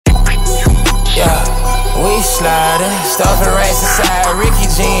We sliding, stuffing racks inside Ricky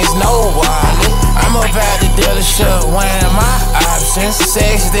jeans, no wallet. I'm up at the dealership wearing my options. 6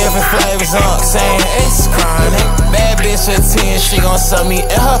 different flavors on, saying it's chronic. Bad bitch at 10, she gon' suck me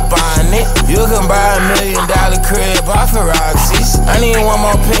in her bonnet. You can buy $1 million crib off of Roxy's. I need one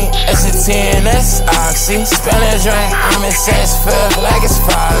more pink, it's a 10, that's Oxy. Spin a drink, I'm in sex, feel like it's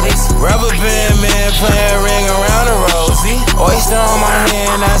Follies. Rubber band man playing ring around a Rosie. Oyster on my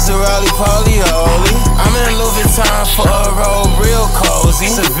hand, that's a roly-poly-oly. I'm in Louis Vuitton for a robe, real cozy.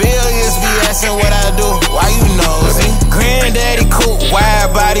 Civilians be asking what I do, why you nosy? Granddaddy coupe,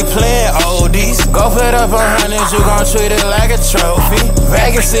 wide body playing oldies. Go put up 100, you gon' treat it like a trophy.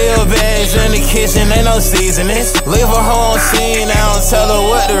 Vacuum seal bags in the kitchen, ain't no seasonings. Leave her home scene, I don't tell her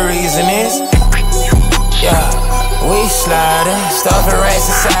what the reason is. Yeah, we sliding, stuffing racks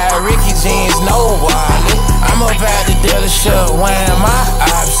inside Ricky jeans, no wallet. I'm up at the dealership wearing my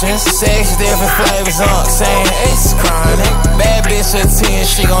options. 6 different flavors on, saying it's chronic. Bad bitch at 10,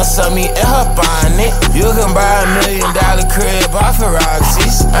 she gon' suck me in her bonnet. You can buy $1 million crib off of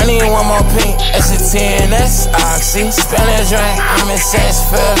Roxy's. I need one more pink, it's a 10, that's Oxy. Spin a drink, I'm in sex,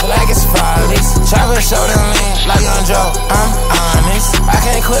 feel like it's Follies. Chopper shoulder lean, like Young Joe, I'm honest. I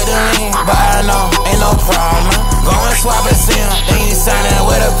can't quit the lean, but I know, ain't no problem. Go and swap a sim, then you sign in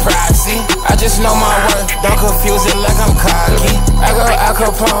with a proxy. I just know my worth, don't confuse it like I'm cocky. I go Al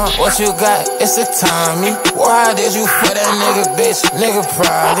Capone, what you got? It's a Tommy. Why did you for that nigga, bitch? Nigga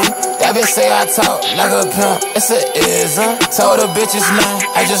probably. That bitch say I talk like a pimp, it's a ism. Told the bitch's name,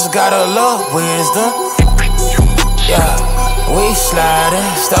 I just got a little wisdom. Yeah, we sliding,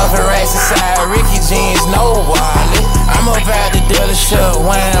 stuffing racks inside Ricky jeans, no wallet. I'm up at the dealership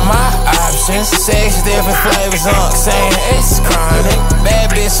wearing my options. 6 different flavors on, saying it's chronic.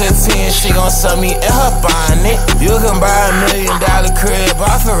 Bad bitch at 10, she gon' suck me in her bonnet. You can buy $1 million crib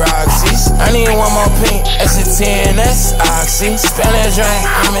off of Roxy's. I need one more pink, it's a 10, that's Oxy. Spin a drink,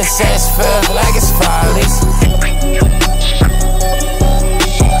 I'm in sex, feel like it's Follies.